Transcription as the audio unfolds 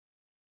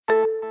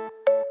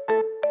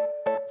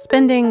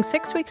Spending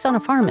 6 weeks on a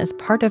farm is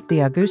part of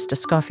the Auguste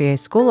Escoffier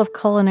School of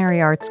Culinary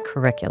Arts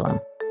curriculum.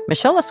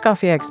 Michel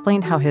Escoffier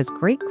explained how his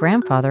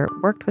great-grandfather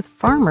worked with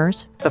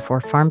farmers before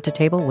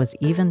farm-to-table was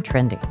even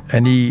trendy.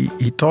 And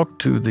he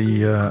talked to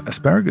the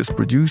asparagus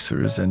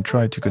producers and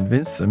tried to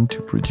convince them to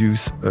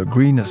produce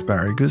green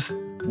asparagus.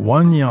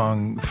 One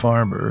young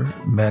farmer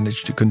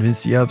managed to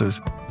convince the others,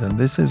 and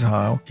this is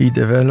how he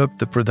developed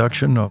the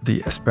production of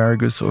the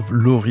asparagus of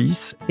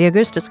Lauris. The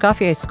Auguste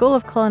Escoffier School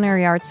of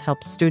Culinary Arts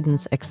helps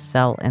students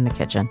excel in the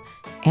kitchen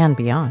and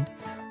beyond.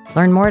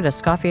 Learn more at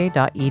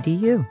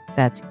escoffier.edu.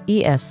 That's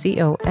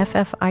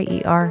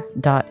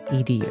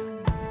ESCOFFIER.edu.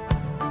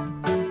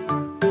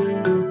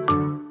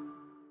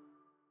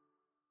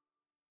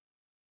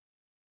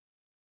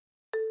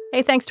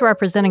 Hey, thanks to our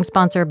presenting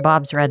sponsor,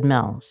 Bob's Red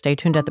Mill. Stay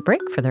tuned at the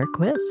break for their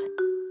quiz.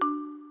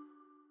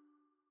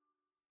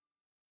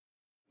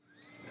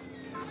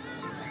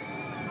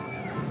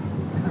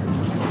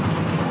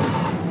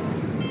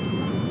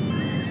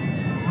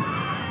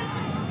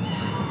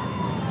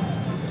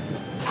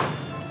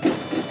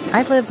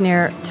 I live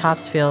near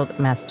Topsfield,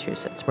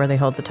 Massachusetts, where they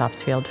hold the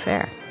Topsfield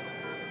Fair.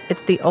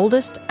 It's the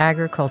oldest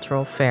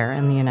agricultural fair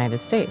in the United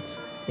States.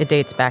 It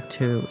dates back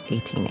to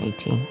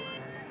 1818.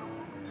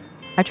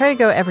 I try to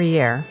go every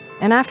year,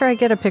 and after I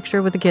get a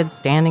picture with the kids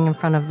standing in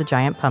front of the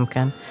giant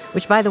pumpkin,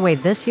 which, by the way,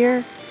 this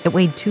year, it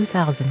weighed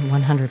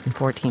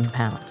 2,114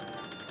 pounds.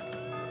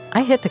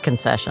 I hit the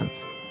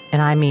concessions, and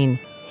I mean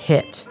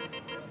hit.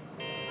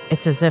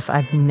 It's as if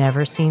I've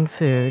never seen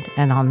food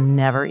and I'll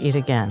never eat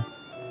again.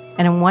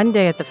 And in one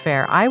day at the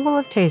fair, I will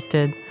have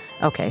tasted,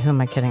 okay, who am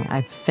I kidding?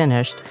 I've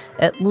finished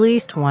at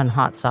least one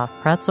hot soft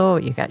pretzel.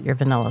 You got your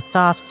vanilla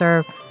soft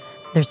serve.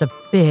 There's a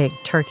big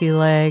turkey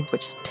leg,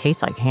 which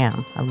tastes like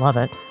ham. I love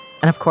it.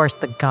 And of course,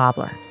 the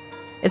gobbler.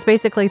 It's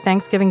basically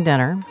Thanksgiving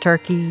dinner.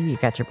 Turkey, you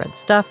got your bread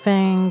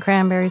stuffing,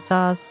 cranberry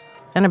sauce,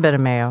 and a bit of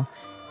mayo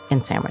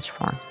in sandwich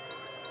form.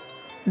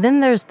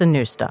 Then there's the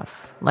new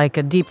stuff, like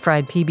a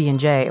deep-fried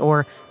PB&J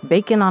or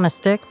bacon on a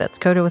stick that's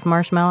coated with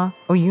marshmallow.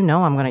 Oh, you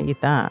know I'm going to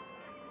eat that.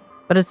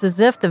 But it's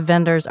as if the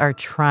vendors are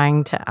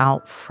trying to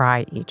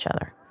out-fry each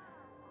other.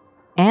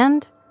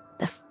 And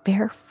the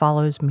fair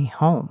follows me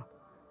home.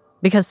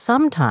 Because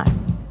sometime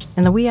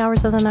in the wee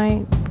hours of the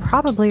night,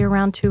 probably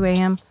around 2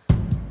 a.m.,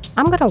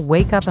 I'm going to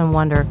wake up and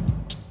wonder,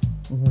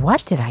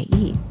 what did I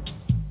eat?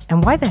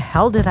 And why the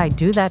hell did I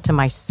do that to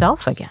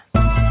myself again?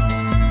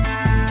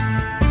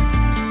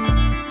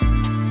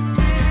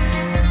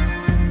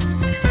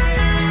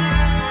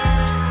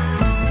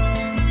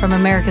 From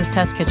America's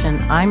Test Kitchen,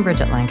 I'm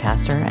Bridget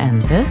Lancaster,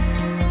 and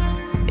this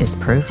is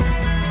Proof.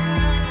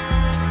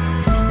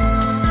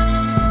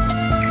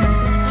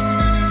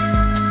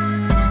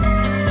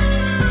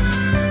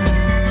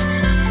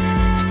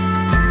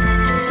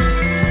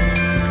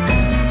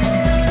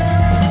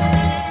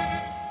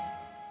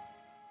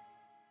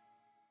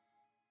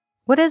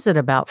 What is it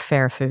about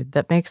fair food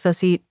that makes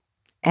us eat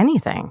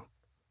anything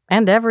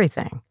and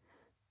everything?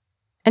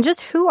 And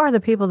just who are the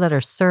people that are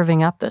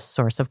serving up this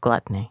source of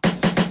gluttony?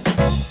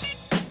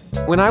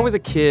 When I was a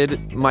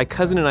kid, my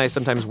cousin and I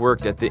sometimes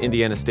worked at the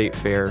Indiana State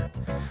Fair.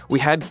 We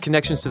had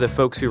connections to the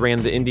folks who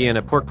ran the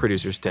Indiana Pork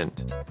Producers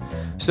Tent.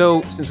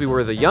 So, since we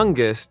were the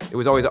youngest, it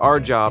was always our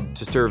job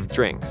to serve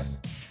drinks.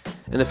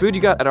 And the food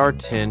you got at our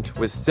tent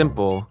was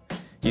simple.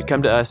 You'd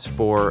come to us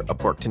for a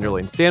pork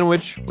tenderloin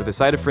sandwich with a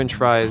side of French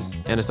fries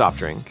and a soft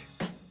drink.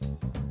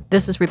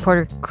 This is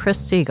reporter Chris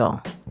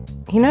Siegel.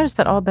 He noticed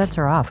that all bets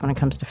are off when it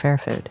comes to fair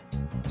food.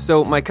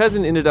 So my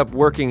cousin ended up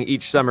working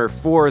each summer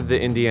for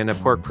the Indiana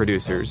Pork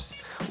Producers,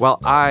 while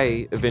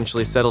I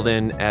eventually settled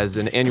in as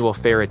an annual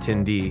fair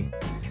attendee.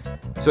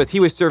 So as he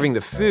was serving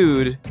the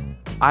food,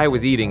 I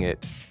was eating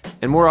it.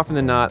 And more often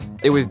than not,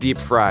 it was deep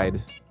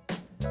fried.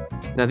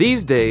 Now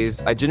these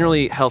days, I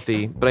generally eat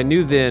healthy, but I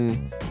knew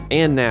then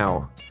and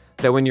now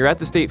that when you're at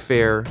the state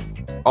fair,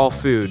 all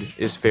food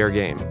is fair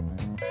game.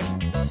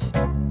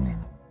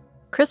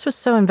 Chris was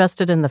so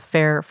invested in the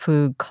fair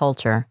food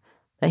culture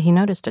that he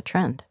noticed a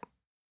trend.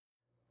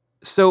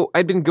 So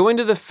I'd been going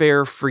to the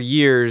fair for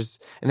years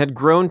and had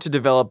grown to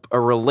develop a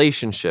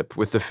relationship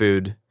with the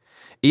food.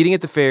 Eating at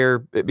the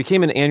fair, it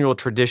became an annual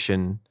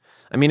tradition.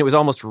 I mean, it was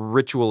almost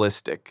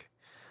ritualistic.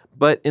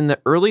 But in the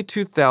early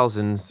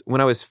 2000s,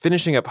 when I was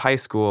finishing up high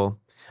school,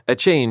 a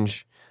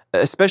change,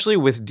 especially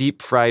with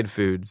deep-fried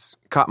foods,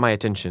 caught my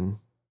attention.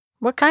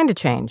 What kind of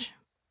change?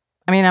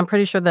 I mean, I'm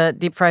pretty sure that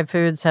deep-fried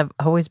foods have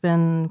always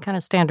been kind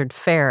of standard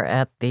fare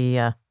at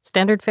the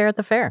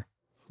fair.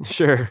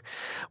 Sure.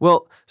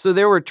 Well, so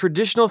there were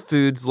traditional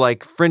foods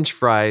like French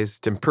fries,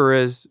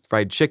 tempuras,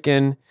 fried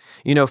chicken,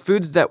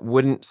 foods that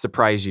wouldn't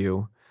surprise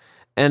you.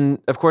 And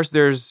of course,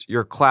 there's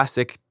your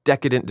classic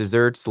decadent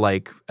desserts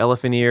like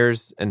elephant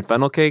ears and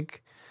funnel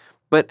cake.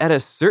 But at a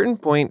certain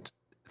point,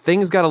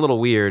 things got a little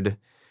weird.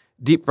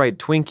 Deep-fried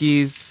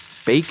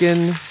Twinkies,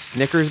 bacon,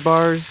 Snickers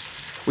bars.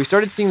 We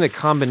started seeing the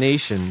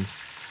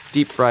combinations.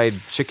 Deep-fried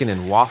chicken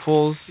and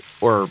waffles,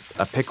 or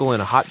a pickle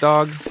in a hot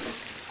dog.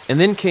 And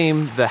then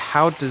came the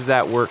how does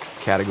that work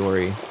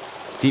category.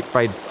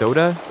 Deep-fried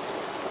soda,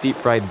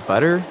 deep-fried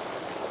butter.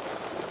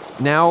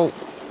 Now,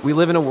 we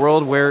live in a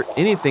world where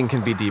anything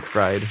can be deep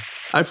fried.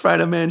 I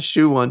fried a man's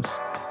shoe once.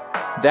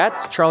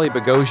 That's Charlie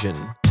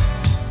Bogosian,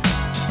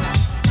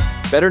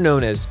 better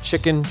known as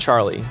Chicken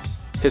Charlie.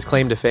 His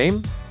claim to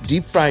fame?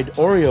 Deep fried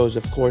Oreos,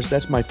 of course,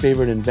 that's my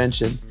favorite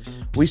invention.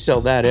 We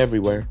sell that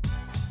everywhere.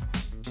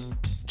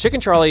 Chicken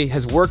Charlie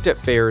has worked at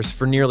fairs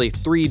for nearly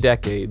 3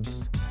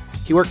 decades.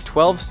 He worked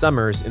 12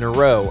 summers in a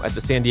row at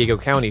the San Diego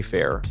County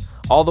Fair,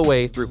 all the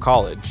way through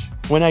college.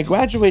 When I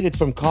graduated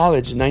from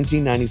college in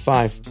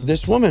 1995,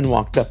 this woman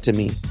walked up to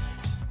me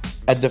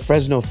at the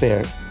Fresno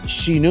Fair.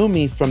 She knew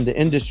me from the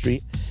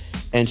industry,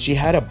 and she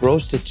had a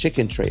roasted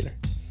chicken trailer.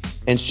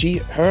 And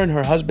her and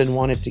her husband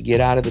wanted to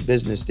get out of the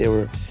business.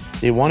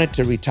 They wanted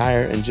to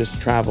retire and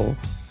just travel.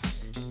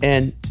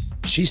 And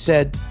she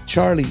said,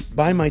 "Charlie,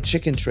 buy my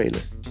chicken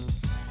trailer."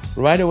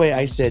 Right away,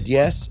 I said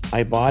yes.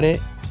 I bought it,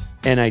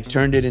 and I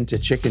turned it into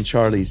Chicken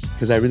Charlie's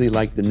because I really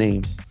liked the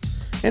name.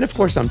 And of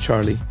course, I'm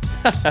Charlie.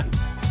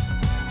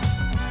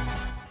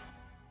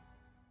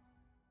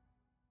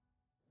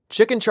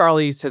 Chicken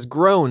Charlie's has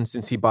grown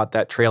since he bought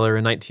that trailer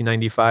in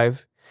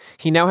 1995.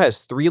 He now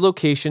has 3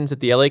 locations at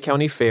the LA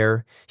County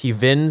Fair, he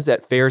vends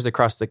at fairs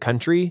across the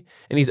country,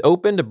 and he's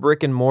opened a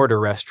brick-and-mortar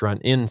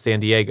restaurant in San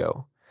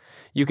Diego.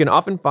 You can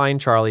often find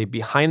Charlie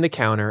behind the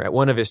counter at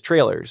one of his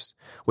trailers,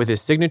 with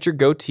his signature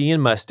goatee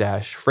and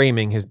mustache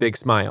framing his big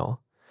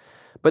smile.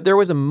 But there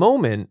was a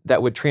moment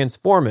that would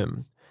transform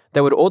him,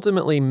 that would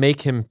ultimately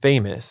make him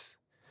famous,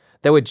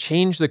 that would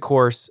change the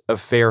course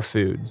of fair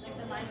foods.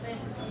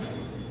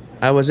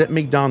 I was at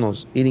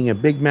McDonald's eating a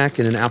Big Mac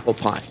and an apple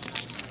pie.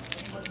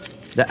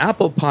 The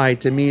apple pie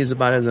to me is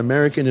about as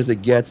American as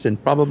it gets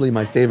and probably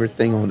my favorite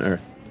thing on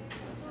earth.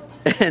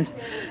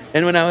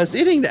 And when I was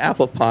eating the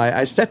apple pie,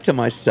 I said to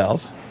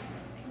myself,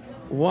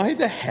 why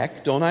the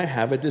heck don't I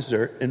have a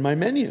dessert in my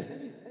menu?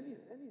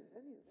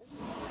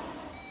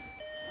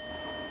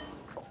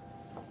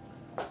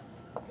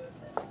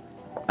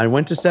 I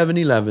went to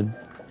 7-Eleven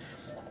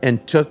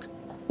and took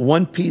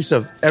one piece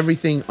of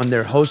everything on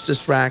their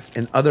Hostess rack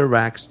and other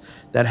racks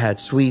that had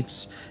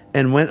sweets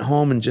and went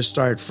home and just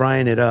started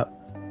frying it up.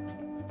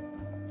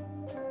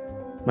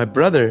 My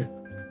brother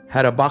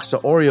had a box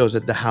of Oreos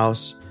at the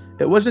house.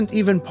 It wasn't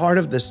even part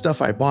of the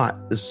stuff I bought.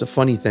 It's the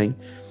funny thing.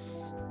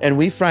 And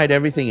we fried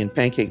everything in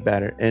pancake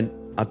batter. And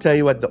I'll tell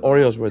you what, the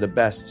Oreos were the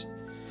best.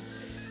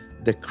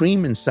 The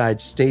cream inside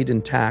stayed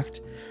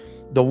intact.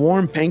 The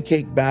warm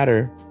pancake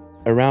batter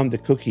around the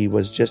cookie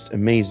was just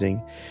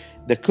amazing.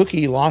 The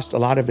cookie lost a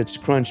lot of its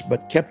crunch,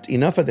 but kept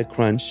enough of the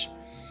crunch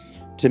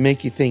to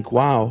make you think,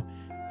 wow.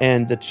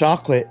 And the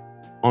chocolate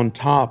on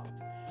top,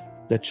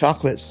 the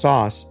chocolate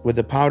sauce with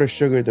the powdered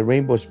sugar, the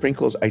rainbow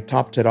sprinkles I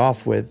topped it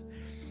off with.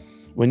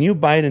 When you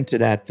bite into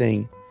that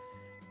thing,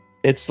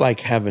 it's like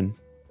heaven.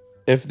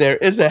 If there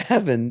is a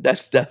heaven,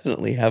 that's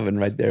definitely heaven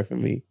right there for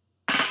me.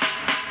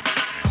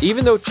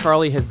 Even though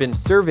Charlie has been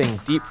serving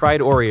deep-fried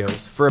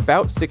Oreos for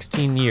about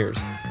 16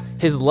 years,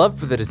 his love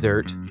for the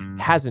dessert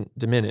hasn't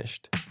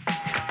diminished.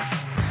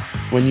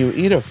 When you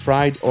eat a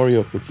fried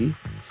Oreo cookie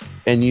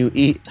and you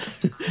eat,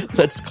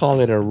 let's call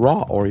it a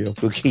raw Oreo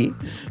cookie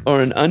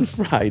or an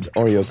unfried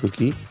Oreo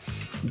cookie,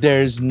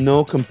 there's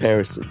no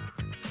comparison.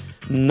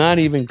 Not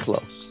even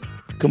close.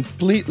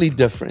 Completely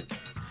different.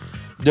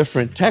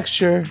 Different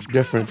texture,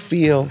 different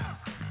feel,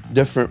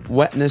 different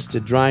wetness to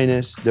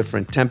dryness,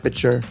 different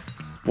temperature.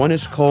 One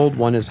is cold,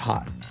 one is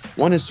hot.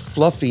 One is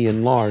fluffy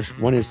and large,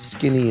 one is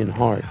skinny and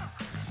hard.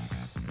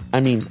 I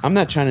mean, I'm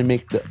not trying to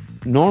make the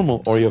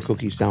normal Oreo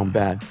cookie sound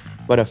bad,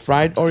 but a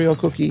fried Oreo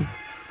cookie,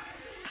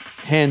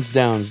 hands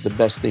down, is the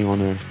best thing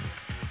on earth.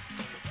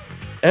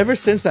 Ever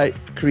since I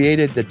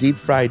created the deep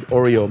fried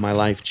Oreo, my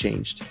life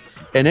changed.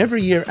 And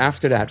every year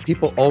after that,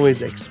 people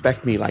always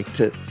expect me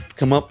to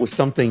come up with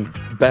something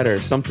better,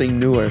 something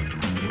newer.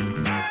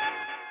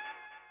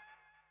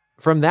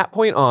 From that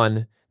point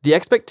on, the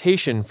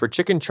expectation for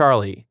Chicken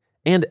Charlie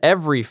and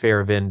every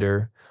fair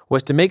vendor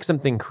was to make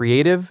something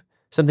creative,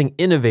 something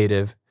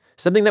innovative,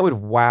 something that would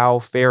wow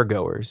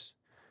fairgoers.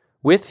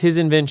 With his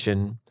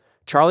invention,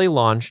 Charlie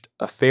launched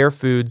a fair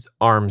foods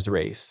arms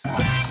race.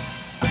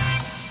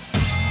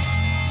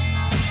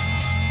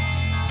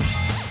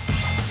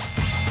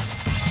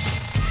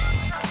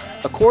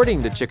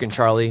 According to Chicken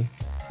Charlie,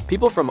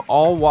 people from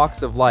all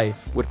walks of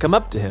life would come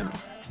up to him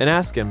and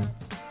ask him,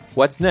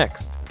 what's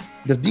next?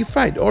 The deep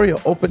fried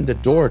Oreo opened the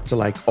door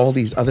to all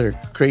these other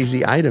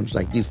crazy items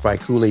like deep fried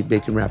Kool-Aid,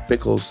 bacon wrapped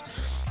pickles,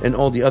 and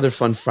all the other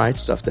fun fried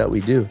stuff that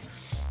we do.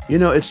 You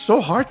know, it's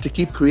so hard to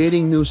keep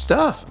creating new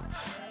stuff.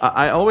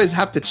 I always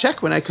have to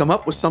check when I come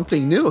up with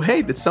something new.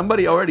 Hey, did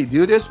somebody already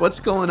do this? What's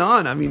going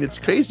on? I mean, it's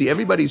crazy.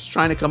 Everybody's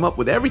trying to come up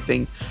with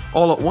everything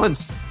all at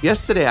once.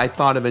 Yesterday, I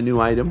thought of a new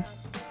item.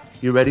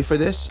 You ready for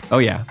this? Oh,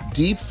 yeah.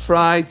 Deep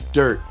fried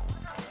dirt.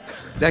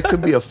 That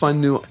could be a fun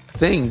new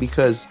thing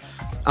because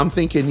I'm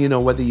thinking,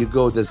 whether you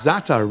go the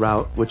za'atar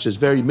route, which is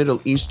very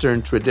Middle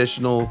Eastern,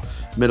 traditional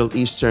Middle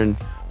Eastern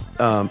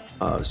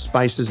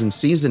spices and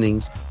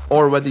seasonings,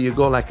 or whether you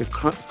go like a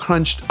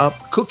crunched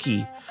up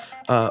cookie,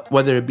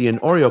 whether it be an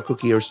Oreo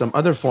cookie or some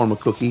other form of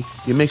cookie.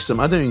 You mix some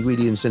other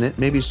ingredients in it,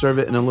 maybe serve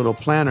it in a little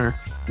planner,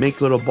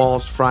 make little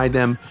balls, fry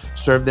them,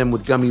 serve them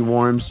with gummy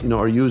worms,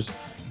 or use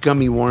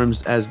gummy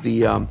worms as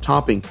the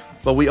topping.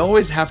 But we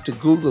always have to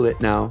Google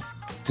it now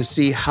to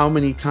see how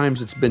many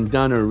times it's been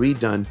done or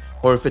redone,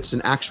 or if it's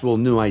an actual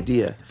new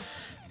idea.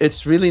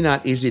 It's really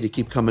not easy to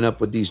keep coming up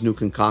with these new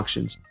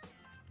concoctions.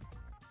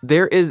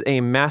 There is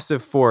a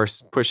massive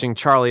force pushing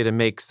Charlie to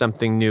make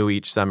something new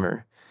each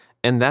summer,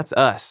 and that's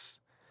us.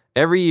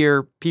 Every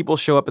year, people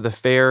show up at the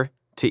fair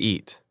to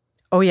eat.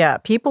 Oh, yeah.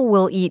 People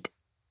will eat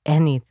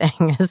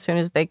anything as soon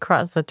as they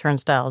cross the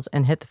turnstiles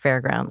and hit the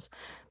fairgrounds.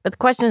 But the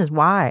question is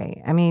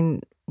why? I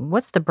mean,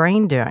 what's the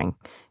brain doing?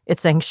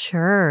 It's saying,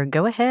 sure,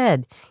 go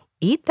ahead.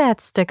 Eat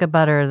that stick of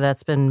butter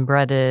that's been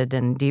breaded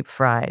and deep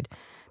fried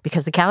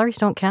because the calories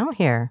don't count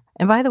here.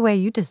 And by the way,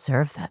 you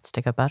deserve that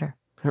stick of butter.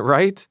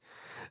 Right?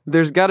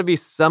 There's got to be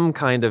some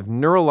kind of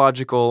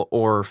neurological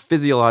or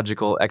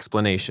physiological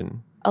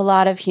explanation. A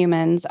lot of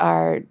humans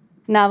are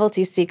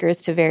novelty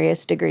seekers to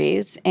various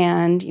degrees,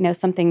 and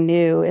something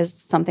new is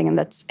something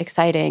that's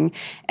exciting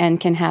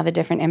and can have a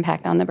different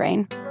impact on the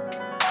brain.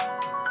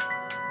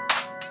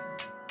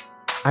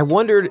 I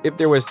wondered if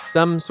there was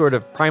some sort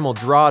of primal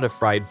draw to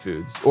fried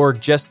foods or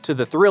just to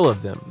the thrill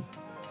of them.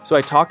 So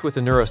I talked with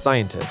a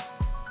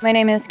neuroscientist. My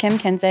name is Kim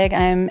Kinzig.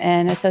 I'm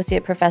an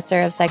associate professor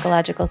of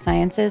psychological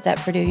sciences at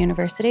Purdue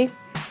University.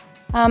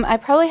 I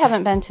probably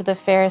haven't been to the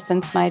fair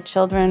since my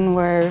children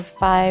were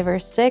 5 or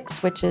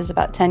 6, which is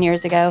about 10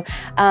 years ago.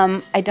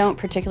 I don't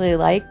particularly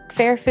like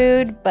fair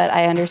food, but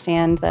I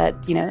understand that,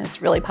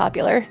 it's really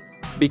popular.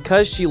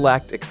 Because she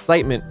lacked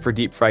excitement for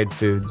deep fried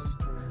foods,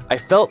 I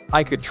felt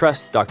I could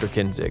trust Dr.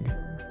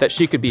 Kinzig, that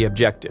she could be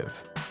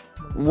objective.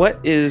 What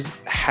is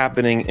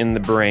happening in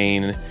the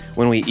brain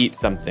when we eat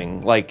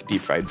something like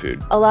deep fried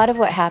food? A lot of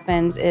what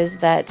happens is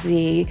that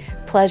the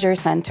pleasure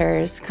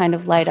centers kind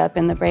of light up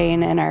in the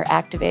brain and are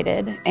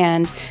activated.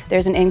 And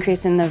there's an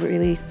increase in the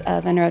release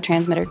of a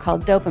neurotransmitter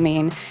called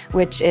dopamine,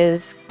 which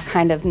is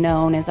kind of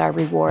known as our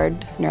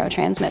reward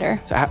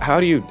neurotransmitter. So how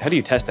do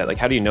you test that? Like,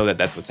 how do you know that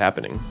that's what's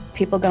happening?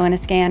 People go in a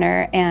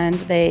scanner and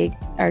they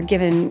are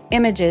given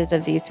images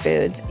of these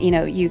foods.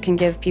 You can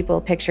give people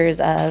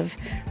pictures of,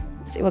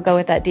 we'll go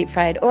with that deep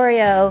fried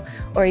Oreo,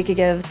 or you could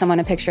give someone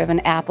a picture of an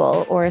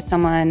apple or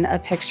someone a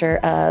picture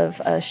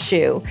of a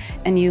shoe.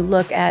 And you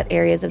look at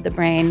areas of the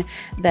brain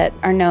that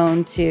are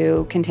known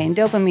to contain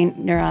dopamine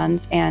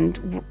neurons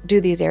and do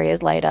these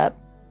areas light up.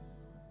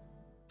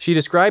 She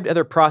described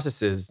other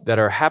processes that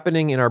are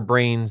happening in our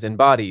brains and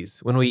bodies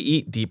when we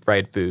eat deep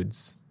fried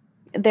foods.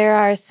 There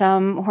are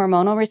some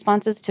hormonal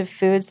responses to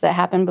foods that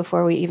happen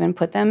before we even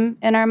put them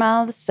in our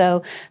mouths.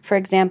 So, for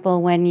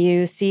example, when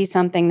you see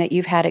something that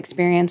you've had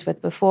experience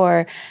with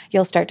before,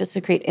 you'll start to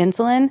secrete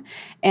insulin.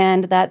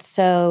 And that's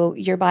so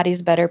your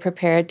body's better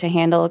prepared to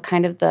handle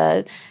kind of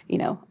the,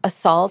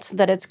 assault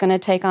that it's going to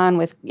take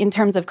on in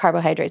terms of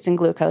carbohydrates and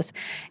glucose.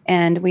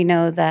 And we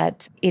know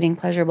that eating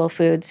pleasurable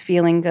foods,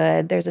 feeling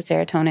good, there's a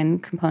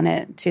serotonin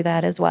component to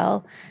that as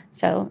well.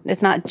 So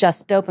it's not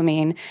just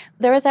dopamine.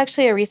 There was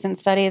actually a recent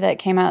study that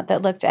came out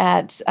that looked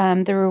at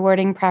the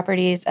rewarding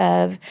properties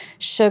of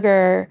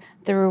sugar,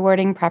 the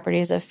rewarding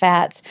properties of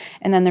fats,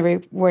 and then the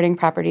rewarding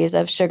properties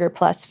of sugar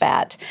plus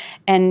fat.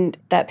 And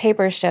that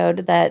paper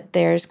showed that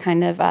there's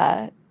kind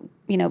of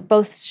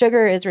both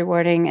sugar is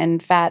rewarding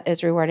and fat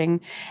is rewarding,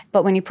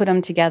 but when you put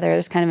them together,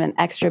 there's kind of an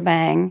extra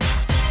bang.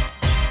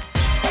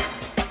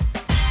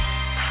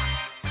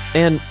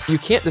 And you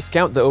can't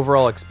discount the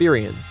overall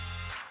experience.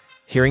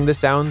 Hearing the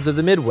sounds of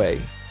the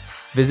Midway,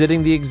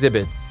 visiting the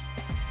exhibits,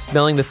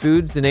 smelling the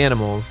foods and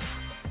animals,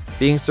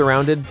 being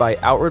surrounded by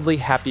outwardly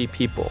happy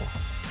people.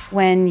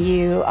 When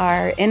you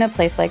are in a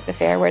place like the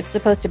fair where it's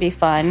supposed to be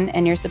fun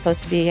and you're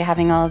supposed to be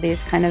having all of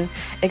these kind of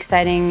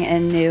exciting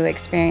and new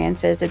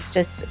experiences, it's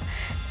just,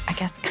 I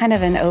guess, kind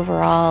of an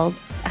overall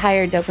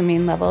higher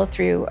dopamine level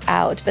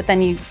throughout. But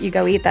then you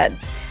go eat that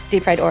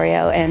deep fried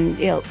Oreo and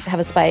you'll have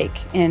a spike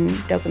in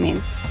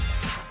dopamine.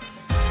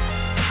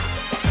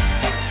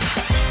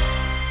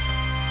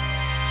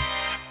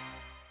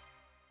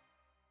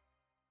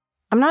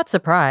 I'm not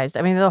surprised.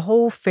 I mean, the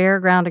whole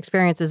fairground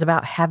experience is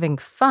about having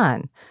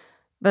fun.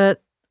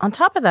 But on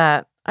top of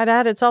that, I'd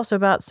add it's also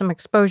about some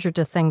exposure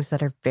to things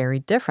that are very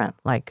different,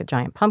 like a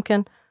giant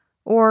pumpkin,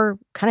 or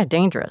kind of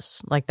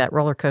dangerous, like that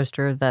roller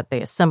coaster that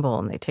they assemble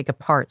and they take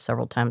apart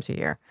several times a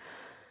year.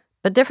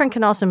 But different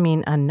can also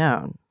mean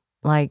unknown,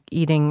 like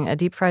eating a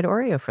deep fried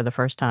Oreo for the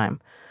first time,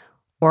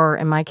 or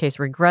in my case,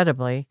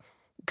 regrettably,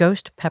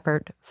 ghost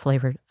peppered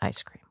flavored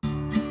ice cream.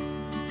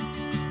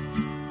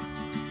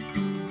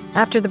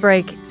 After the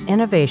break,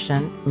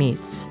 innovation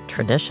meets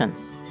tradition.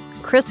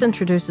 Chris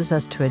introduces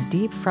us to a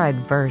deep-fried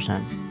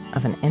version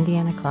of an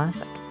Indiana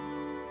classic.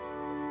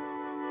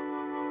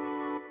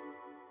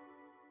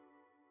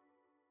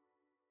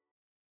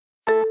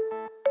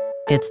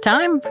 It's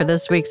time for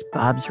this week's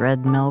Bob's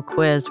Red Mill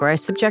quiz, where I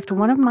subject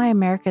one of my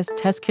America's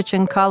Test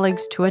Kitchen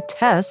colleagues to a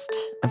test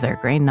of their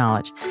grain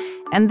knowledge.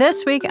 And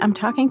this week, I'm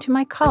talking to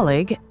my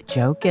colleague,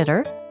 Joe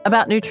Gitter,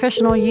 about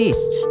nutritional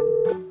yeast.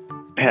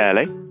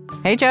 Hello.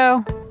 Hey,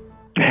 Joe.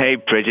 Hey,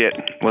 Bridget.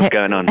 What's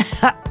going on?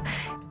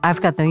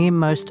 I've got the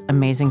most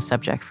amazing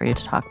subject for you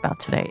to talk about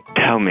today.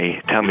 Tell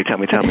me.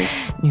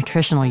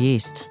 Nutritional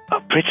yeast. Oh,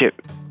 Bridget,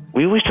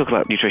 we always talk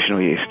about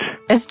nutritional yeast.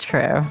 It's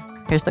true.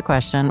 Here's the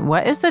question.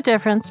 What is the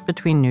difference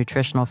between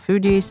nutritional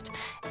food yeast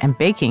and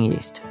baking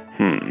yeast?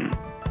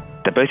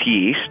 They're both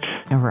yeast.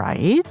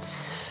 Right.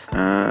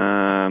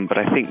 But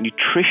I think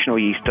nutritional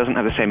yeast doesn't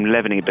have the same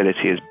leavening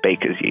ability as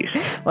baker's yeast.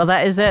 Well,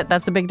 that is it.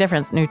 That's the big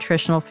difference.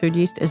 Nutritional food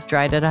yeast is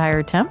dried at a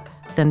higher temp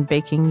than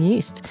baking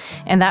yeast.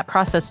 And that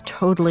process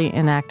totally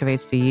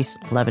inactivates the yeast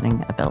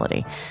leavening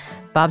ability.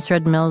 Bob's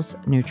Red Mill's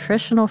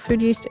nutritional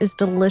food yeast is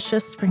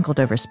delicious, sprinkled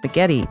over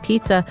spaghetti,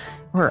 pizza,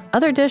 or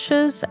other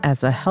dishes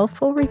as a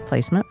healthful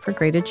replacement for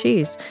grated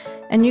cheese.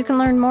 And you can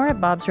learn more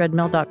at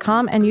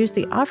bobsredmill.com and use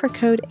the offer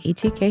code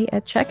ATK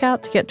at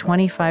checkout to get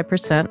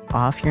 25%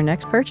 off your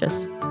next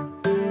purchase.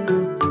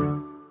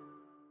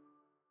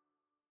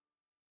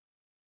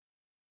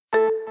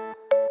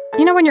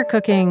 You know when you're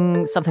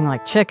cooking something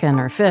like chicken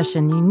or fish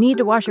and you need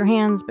to wash your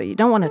hands, but you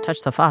don't want to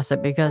touch the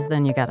faucet because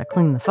then you got to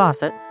clean the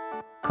faucet?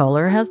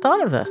 Kohler has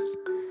thought of this.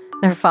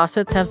 Their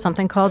faucets have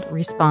something called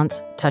Response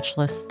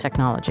Touchless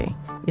technology.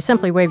 You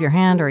simply wave your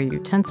hand or a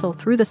utensil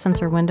through the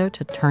sensor window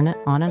to turn it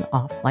on and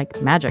off like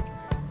magic.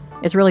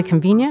 It's really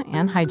convenient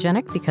and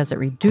hygienic because it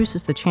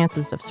reduces the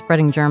chances of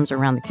spreading germs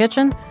around the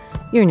kitchen.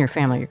 You and your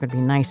family are going to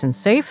be nice and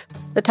safe.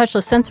 The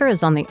touchless sensor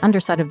is on the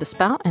underside of the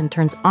spout and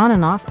turns on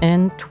and off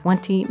in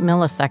 20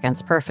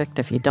 milliseconds. Perfect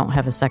if you don't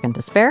have a second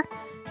to spare.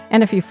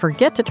 And if you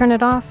forget to turn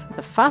it off,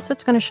 the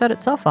faucet's going to shut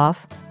itself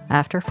off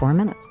after 4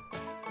 minutes.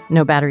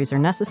 No batteries are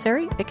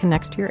necessary. It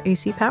connects to your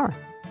AC power.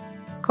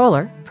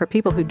 Kohler, for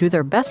people who do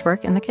their best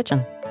work in the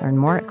kitchen. Learn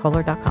more at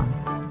Kohler.com.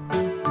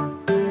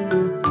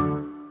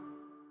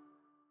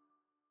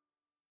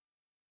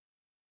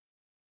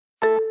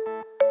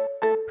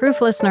 Proof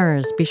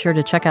listeners, be sure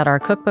to check out our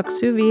cookbook,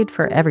 Sous Vide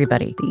for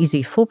Everybody, the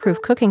easy, foolproof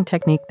cooking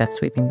technique that's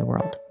sweeping the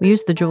world. We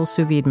use the Joule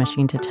Sous Vide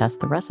machine to test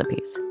the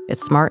recipes.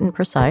 It's smart and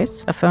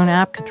precise. A phone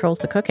app controls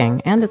the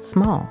cooking, and it's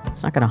small.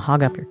 It's not going to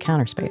hog up your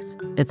counter space.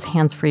 It's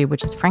hands-free,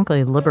 which is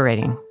frankly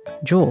liberating.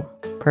 Joule,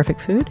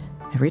 perfect food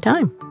every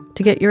time.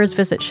 To get yours,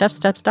 visit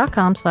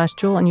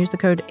chefsteps.com/Joule and use the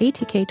code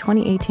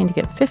ATK2018 to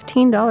get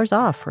 $15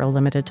 off for a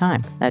limited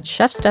time. That's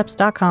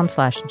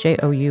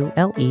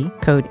chefsteps.com/JOULE,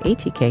 code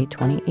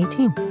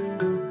ATK2018.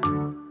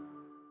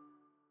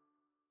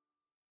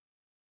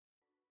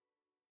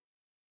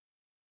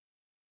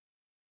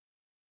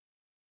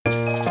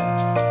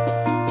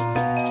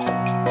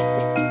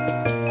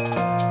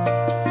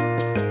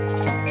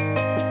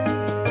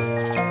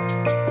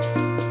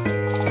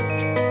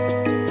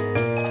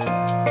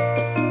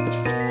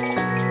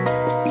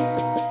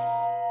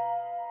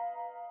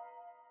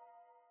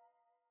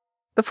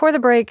 Before the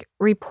break,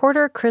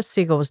 reporter Chris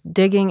Siegel was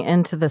digging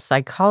into the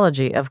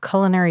psychology of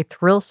culinary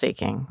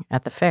thrill-seeking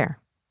at the fair.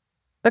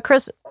 But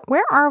Chris,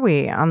 where are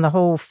we on the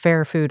whole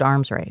fair food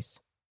arms race?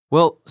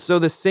 Well, so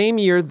the same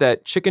year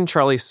that Chicken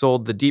Charlie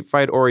sold the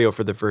deep-fried Oreo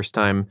for the first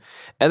time,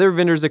 other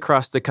vendors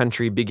across the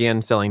country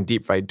began selling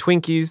deep-fried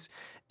Twinkies,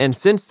 and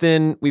since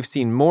then, we've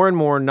seen more and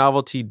more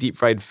novelty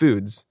deep-fried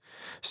foods.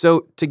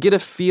 So to get a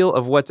feel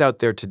of what's out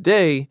there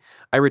today,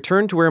 I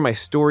returned to where my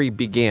story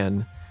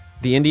began,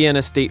 the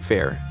Indiana State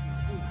Fair.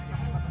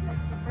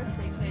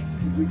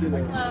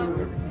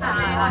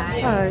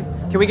 Hi.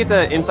 Can we get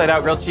the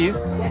inside-out grilled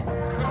cheese?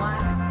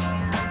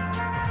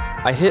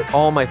 I hit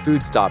all my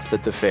food stops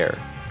at the fair.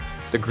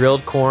 The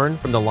grilled corn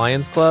from the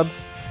Lions Club,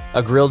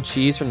 a grilled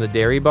cheese from the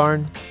Dairy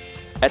Barn.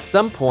 At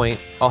some point,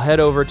 I'll head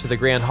over to the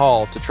Grand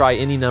Hall to try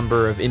any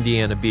number of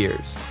Indiana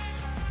beers.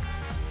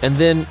 And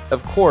then,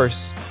 of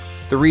course,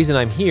 the reason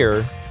I'm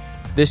here,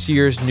 this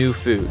year's new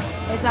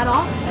foods. Is that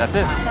all? That's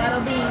it.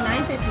 That'll be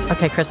 $9.50.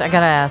 Okay, Chris, I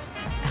gotta ask,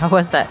 how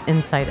was that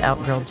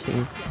inside-out grilled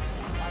cheese?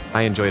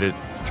 I enjoyed it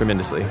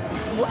tremendously.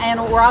 And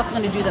we're also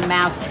going to do the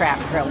mousetrap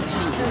grilled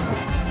cheese.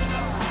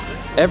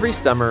 Every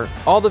summer,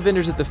 all the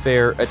vendors at the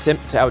fair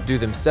attempt to outdo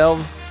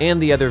themselves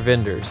and the other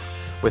vendors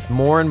with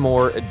more and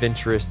more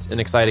adventurous and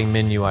exciting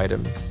menu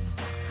items.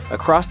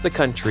 Across the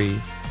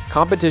country,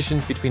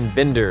 competitions between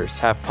vendors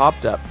have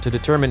popped up to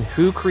determine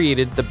who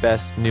created the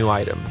best new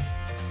item.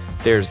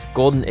 There's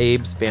Golden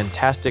Abe's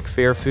Fantastic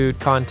Fair Food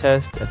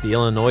Contest at the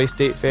Illinois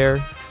State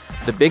Fair,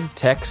 the Big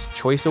Tex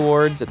Choice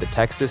Awards at the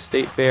Texas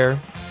State Fair,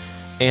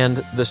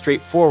 and the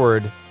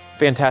straightforward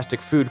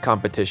Fantastic Food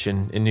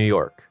Competition in New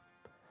York.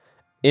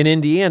 In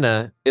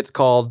Indiana, it's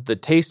called the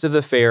Taste of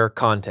the Fair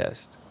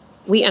Contest.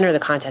 We enter the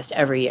contest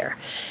every year,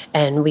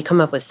 and we come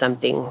up with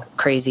something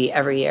crazy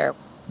every year.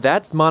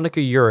 That's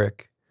Monica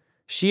Urich.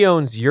 She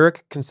owns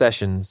Urich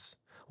Concessions,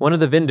 one of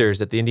the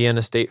vendors at the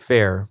Indiana State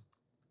Fair.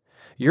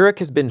 Urich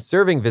has been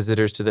serving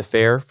visitors to the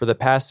fair for the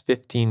past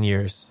 15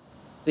 years.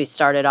 We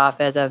started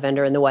off as a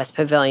vendor in the West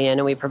Pavilion,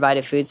 and we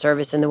provided food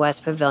service in the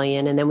West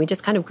Pavilion, and then we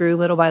just kind of grew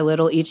little by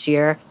little each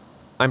year.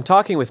 I'm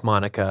talking with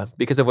Monica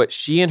because of what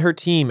she and her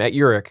team at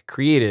Urich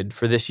created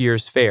for this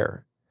year's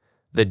fair,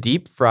 the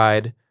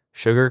deep-fried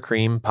sugar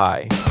cream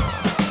pie.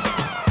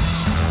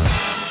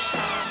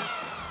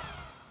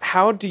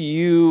 how do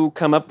you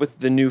come up with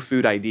the new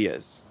food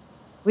ideas?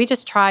 We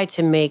just try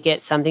to make it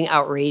something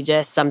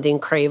outrageous, something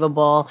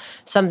craveable,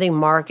 something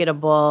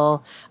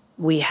marketable.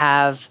 We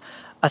have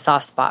a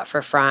soft spot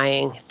for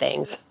frying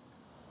things.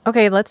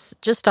 Okay, let's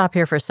just stop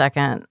here for a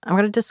second. I'm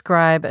going to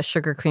describe a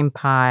sugar cream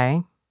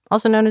pie,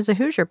 also known as a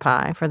Hoosier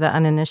pie for the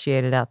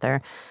uninitiated out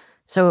there.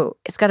 So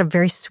it's got a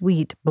very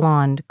sweet,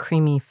 blonde,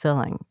 creamy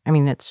filling. I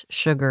mean, it's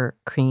sugar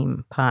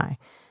cream pie.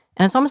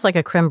 And it's almost like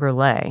a creme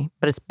brulee,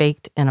 but it's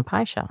baked in a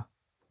pie shell.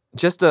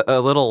 Just a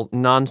little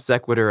non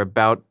sequitur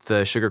about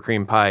the sugar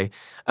cream pie.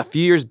 A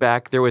few years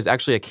back, there was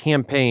actually a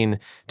campaign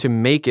to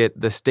make it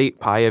the state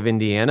pie of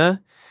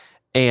Indiana.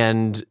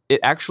 And it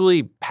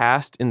actually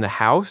passed in the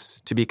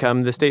House to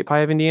become the state pie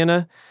of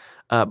Indiana,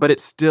 but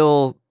it's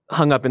still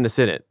hung up in the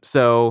Senate.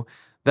 So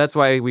that's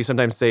why we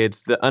sometimes say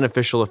it's the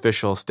unofficial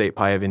official state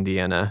pie of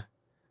Indiana.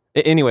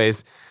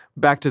 Anyways,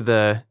 back to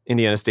the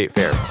Indiana State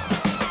Fair.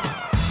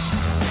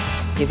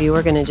 If you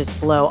were going to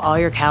just blow all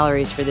your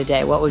calories for the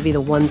day, what would be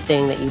the one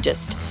thing that you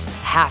just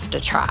have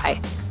to try?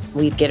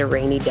 We'd get a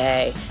rainy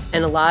day.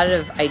 And a lot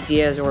of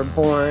ideas were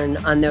born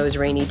on those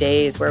rainy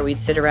days where we'd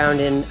sit around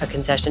in a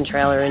concession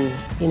trailer and,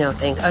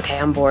 think, okay,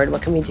 I'm bored.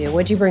 What can we do?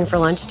 What'd you bring for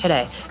lunch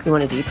today? You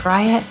want to deep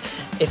fry it?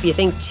 If you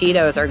think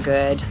Cheetos are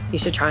good, you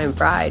should try them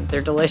fried.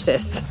 They're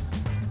delicious.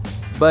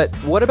 But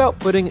what about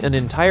putting an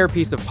entire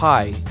piece of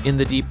pie in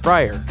the deep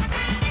fryer?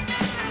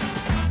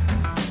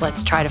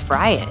 Let's try to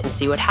fry it and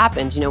see what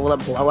happens. Will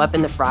it blow up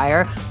in the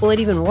fryer? Will it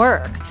even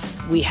work?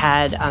 We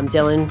had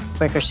Dylan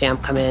Wickersham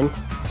come in.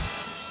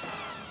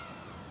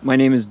 My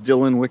name is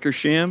Dylan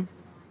Wickersham.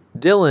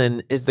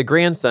 Dylan is the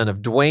grandson of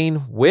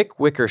Dwayne Wick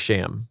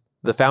Wickersham,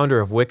 the founder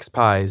of Wick's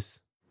Pies.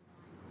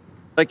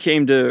 I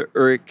came to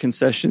Urich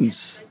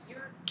Concessions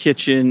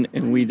kitchen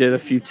and we did a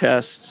few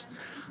tests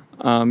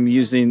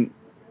taking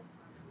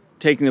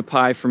the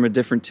pie from a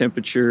different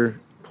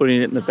temperature,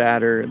 putting it in the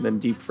batter, and then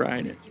deep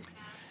frying it.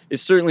 It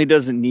certainly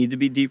doesn't need to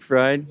be deep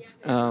fried,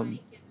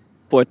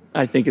 but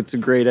I think it's a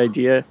great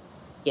idea.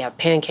 Yeah,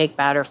 pancake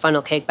batter,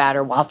 funnel cake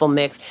batter, waffle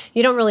mix.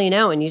 You don't really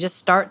know, and you just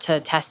start to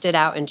test it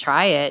out and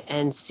try it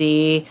and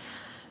see,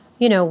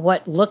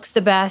 what looks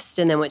the best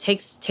and then what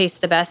tastes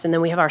the best. And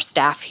then we have our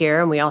staff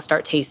here and we all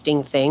start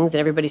tasting things and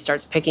everybody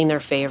starts picking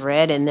their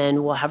favorite. And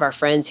then we'll have our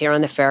friends here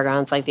on the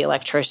fairgrounds, like the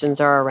electricians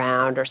are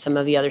around or some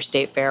of the other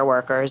state fair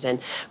workers.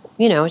 And,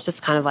 it's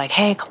just kind of like,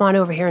 hey, come on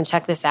over here and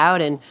check this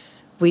out. And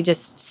we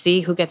just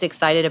see who gets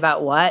excited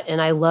about what.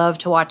 And I love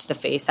to watch the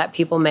face that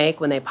people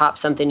make when they pop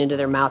something into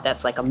their mouth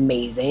that's like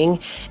amazing.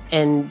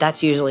 And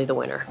that's usually the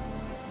winner.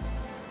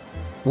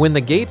 When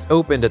the gates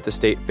opened at the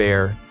state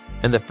fair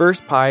and the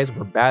first pies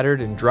were battered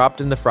and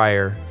dropped in the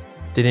fryer,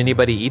 did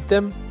anybody eat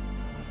them?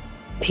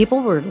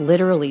 People were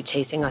literally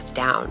chasing us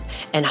down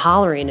and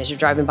hollering as you're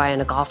driving by in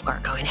a golf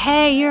cart going,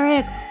 hey,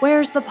 Urich,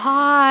 where's the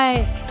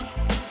pie?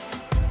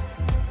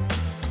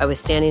 I was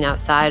standing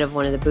outside of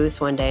one of the booths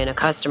one day and a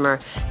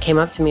customer came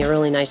up to me, a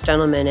really nice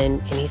gentleman,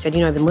 and he said,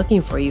 I've been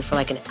looking for you for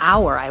like an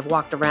hour. I've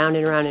walked around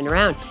and around and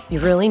around.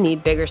 You really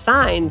need bigger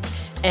signs.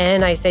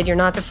 And I said, you're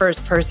not the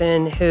first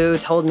person who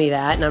told me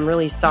that, and I'm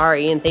really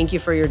sorry, and thank you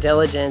for your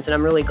diligence, and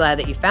I'm really glad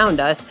that you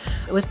found us.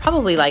 It was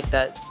probably like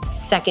the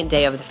second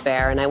day of the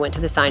fair, and I went to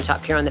the sign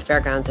shop here on the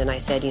fairgrounds, and I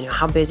said,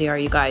 how busy are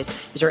you guys?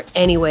 Is there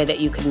any way that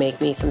you could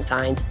make me some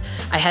signs?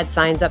 I had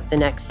signs up the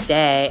next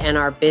day, and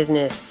our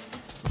business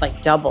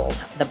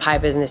doubled. The pie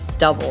business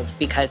doubled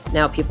because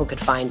now people could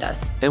find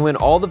us. And when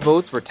all the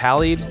votes were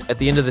tallied at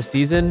the end of the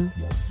season,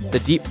 the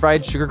deep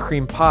fried sugar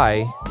cream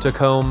pie took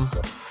home.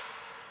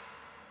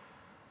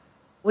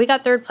 We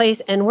got third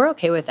place, and we're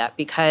okay with that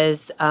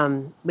because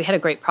we had a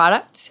great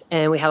product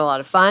and we had a lot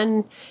of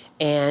fun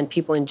and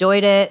people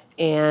enjoyed it,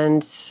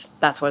 and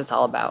that's what it's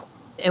all about.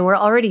 And we're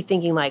already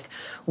thinking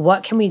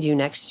what can we do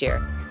next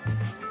year?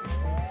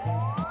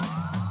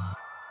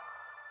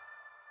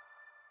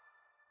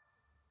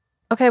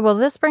 Okay, well,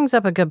 this brings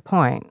up a good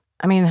point.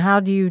 I mean, how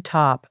do you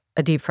top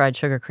a deep fried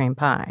sugar cream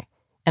pie?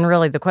 And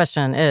really the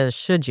question is,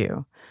 should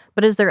you?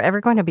 But is there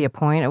ever going to be a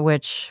point at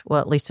which, well,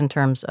 at least in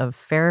terms of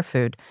fair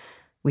food,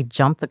 we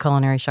jump the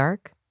culinary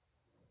shark?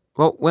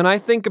 Well, when I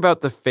think about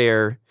the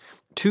fair,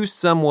 two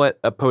somewhat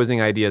opposing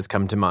ideas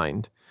come to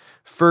mind.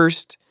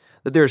 First,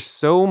 that there's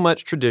so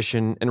much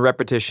tradition and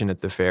repetition at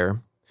the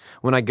fair.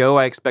 When I go,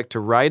 I expect to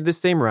ride the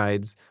same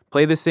rides,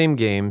 play the same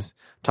games,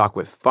 talk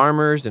with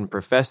farmers and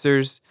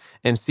professors,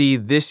 and see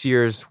this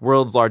year's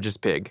world's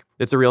largest pig.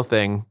 It's a real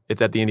thing.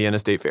 It's at the Indiana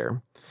State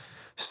Fair.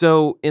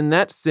 So in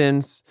that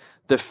sense,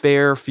 the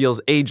fair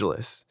feels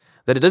ageless,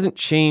 that it doesn't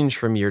change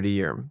from year to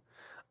year.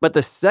 But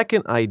the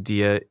second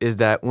idea is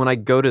that when I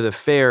go to the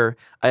fair,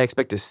 I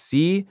expect to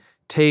see,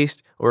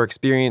 taste, or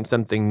experience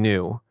something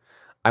new.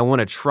 I want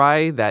to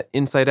try that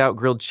inside-out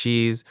grilled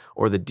cheese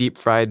or the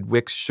deep-fried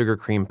Wick's sugar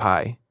cream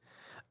pie.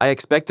 I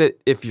expect that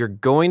if you're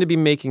going to be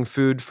making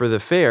food for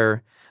the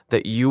fair,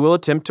 that you will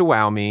attempt to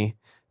wow me,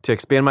 to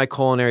expand my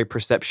culinary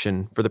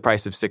perception for the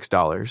price of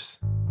 $6.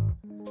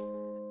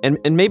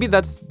 And maybe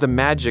that's the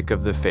magic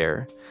of the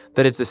fair,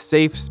 that it's a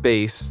safe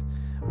space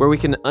where we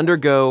can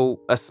undergo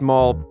a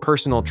small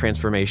personal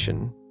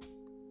transformation.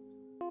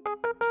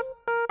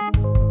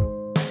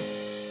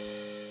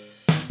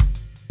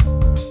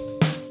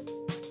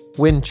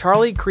 When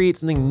Charlie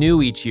creates something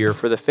new each year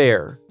for the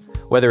fair,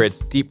 whether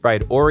it's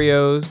deep-fried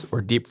Oreos or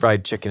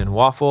deep-fried chicken and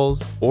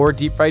waffles or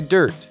deep-fried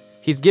dirt,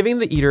 he's giving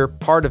the eater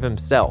part of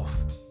himself.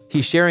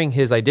 He's sharing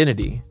his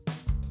identity.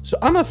 So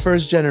I'm a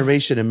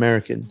first-generation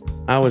American.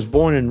 I was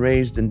born and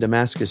raised in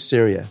Damascus,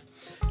 Syria.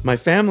 My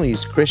family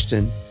is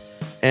Christian,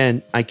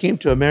 and I came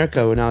to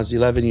America when I was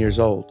 11 years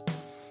old.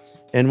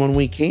 And when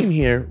we came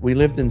here, we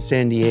lived in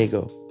San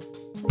Diego.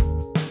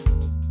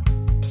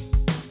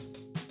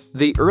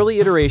 The early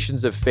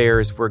iterations of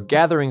fairs were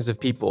gatherings of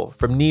people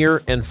from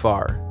near and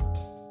far.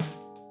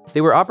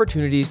 They were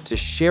opportunities to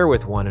share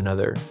with one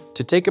another,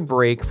 to take a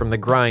break from the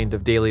grind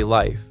of daily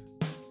life.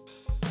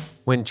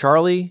 When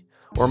Charlie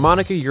or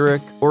Monica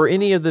Urich or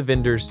any of the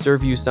vendors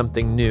serve you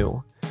something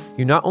new,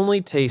 you not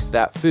only taste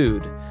that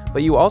food,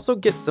 but you also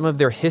get some of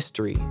their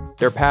history,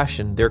 their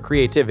passion, their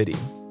creativity.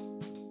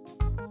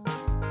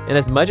 And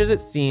as much as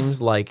it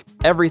seems like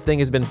everything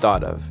has been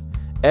thought of,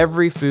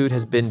 every food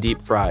has been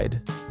deep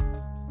fried,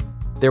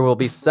 there will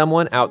be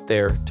someone out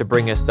there to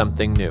bring us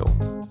something new.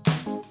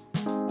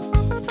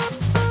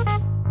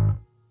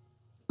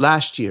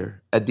 Last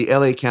year at the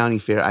LA County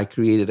Fair, I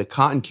created a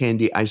cotton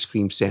candy ice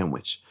cream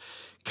sandwich.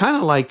 Kind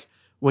of like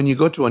when you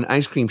go to an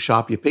ice cream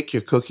shop, you pick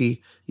your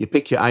cookie, you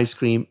pick your ice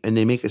cream, and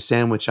they make a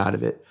sandwich out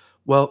of it.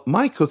 Well,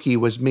 my cookie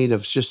was made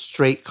of just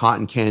straight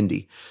cotton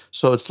candy.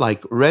 So it's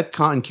like red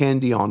cotton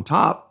candy on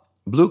top,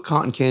 blue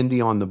cotton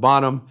candy on the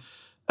bottom,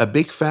 a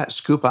big fat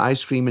scoop of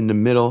ice cream in the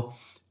middle,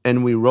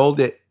 and we rolled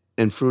it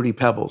in Fruity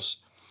Pebbles.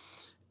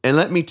 And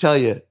let me tell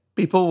you,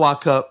 people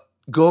walk up,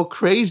 go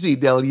crazy.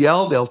 They'll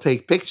yell, they'll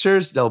take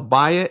pictures, they'll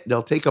buy it,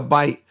 they'll take a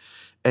bite,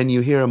 and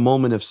you hear a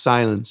moment of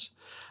silence.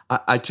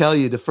 I tell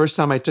you, the first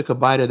time I took a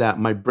bite of that,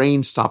 my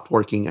brain stopped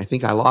working. I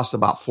think I lost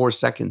about 4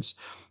 seconds.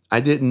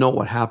 I didn't know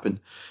what happened,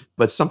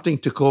 but something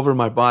took over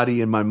my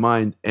body and my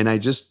mind, and I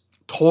just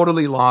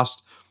totally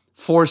lost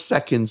 4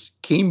 seconds,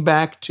 came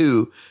back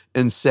to,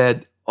 and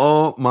said,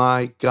 oh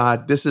my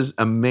God, this is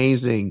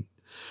amazing.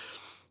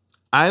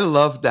 I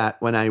love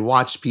that when I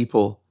watch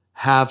people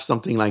have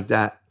something like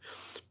that.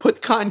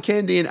 Put cotton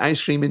candy and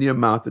ice cream in your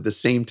mouth at the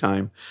same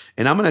time,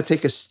 and I'm going to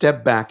take a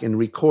step back and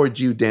record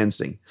you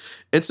dancing.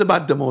 It's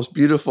about the most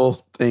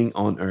beautiful thing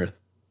on earth.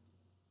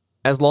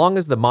 As long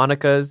as the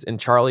Monicas and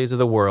Charlies of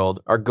the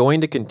world are going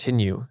to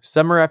continue,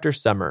 summer after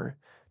summer,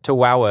 to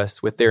wow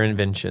us with their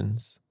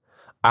inventions,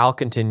 I'll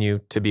continue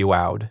to be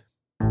wowed.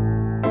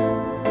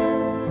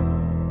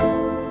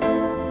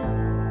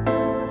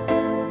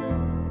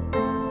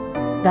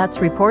 That's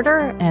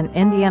reporter and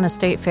Indiana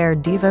State Fair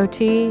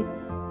devotee,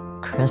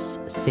 Chris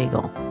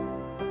Siegel.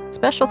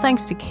 Special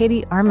thanks to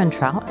Katie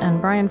Armentrout and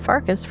Brian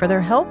Farkas for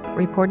their help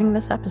reporting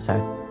this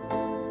episode.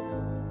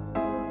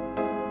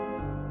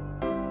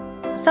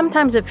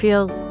 Sometimes it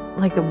feels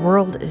like the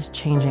world is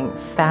changing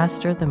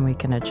faster than we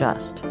can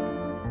adjust.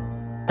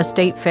 A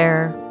state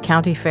fair,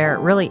 county fair,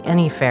 really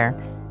any fair,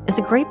 is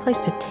a great place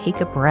to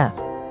take a breath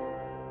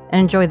and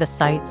enjoy the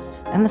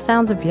sights and the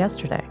sounds of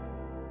yesterday.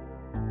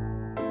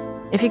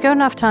 If you go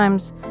enough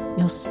times,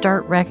 you'll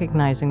start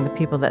recognizing the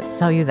people that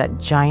sell you that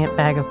giant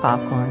bag of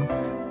popcorn,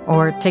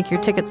 or take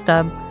your ticket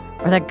stub,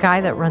 or that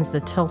guy that runs the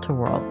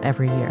Tilt-A-Whirl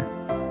every year.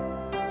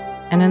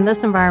 And in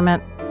this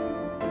environment,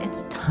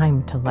 it's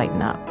time to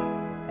lighten up.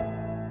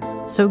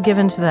 So give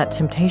in to that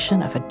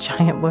temptation of a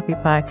giant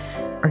whoopie pie,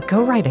 or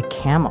go ride a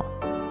camel.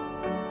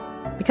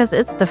 Because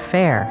it's the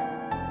fair,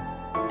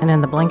 and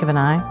in the blink of an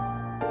eye,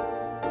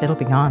 it'll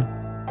be gone.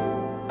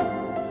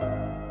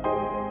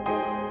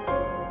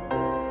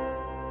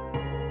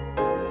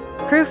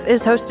 Proof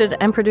is hosted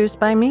and produced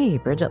by me,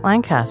 Bridget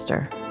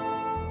Lancaster.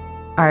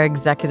 Our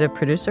executive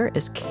producer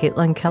is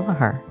Caitlin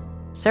Kelleher.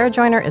 Sarah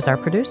Joyner is our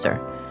producer.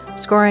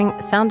 Scoring,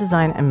 sound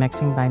design, and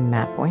mixing by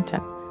Matt Boynton.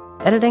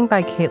 Editing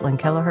by Caitlin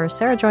Kelleher,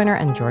 Sarah Joyner,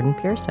 and Jordan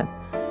Pearson.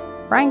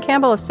 Brian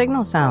Campbell of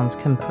Signal Sounds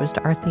composed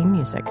our theme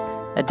music.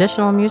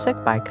 Additional music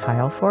by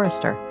Kyle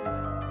Forrester.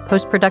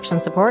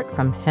 Post-production support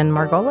from Hen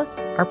Margolis.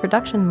 Our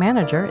production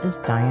manager is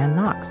Diane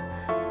Knox.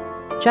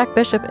 Jack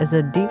Bishop is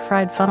a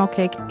deep-fried funnel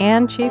cake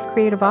and Chief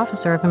Creative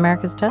Officer of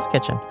America's Test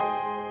Kitchen.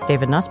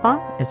 David Nussbaum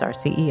is our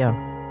CEO.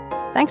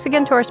 Thanks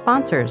again to our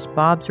sponsors,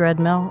 Bob's Red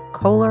Mill,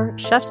 Kohler,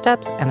 Chef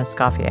Steps, and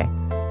Escoffier.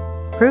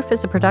 Proof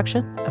is a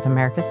production of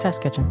America's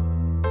Test Kitchen.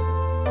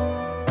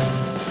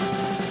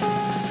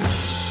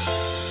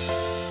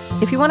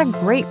 If you want a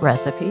great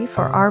recipe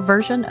for our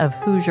version of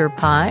Hoosier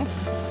Pie,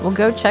 well,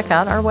 go check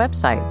out our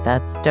website.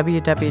 That's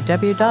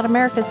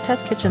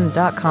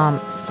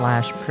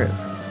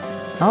www.americastestkitchen.com/proof.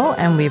 Oh,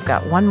 and we've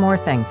got one more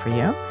thing for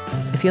you.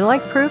 If you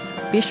like Proof,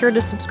 be sure to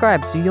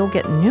subscribe so you'll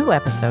get new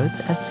episodes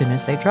as soon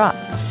as they drop.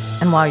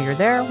 And while you're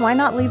there, why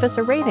not leave us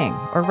a rating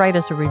or write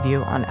us a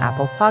review on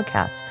Apple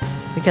Podcasts?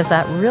 Because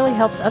that really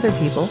helps other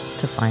people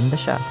to find the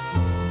show.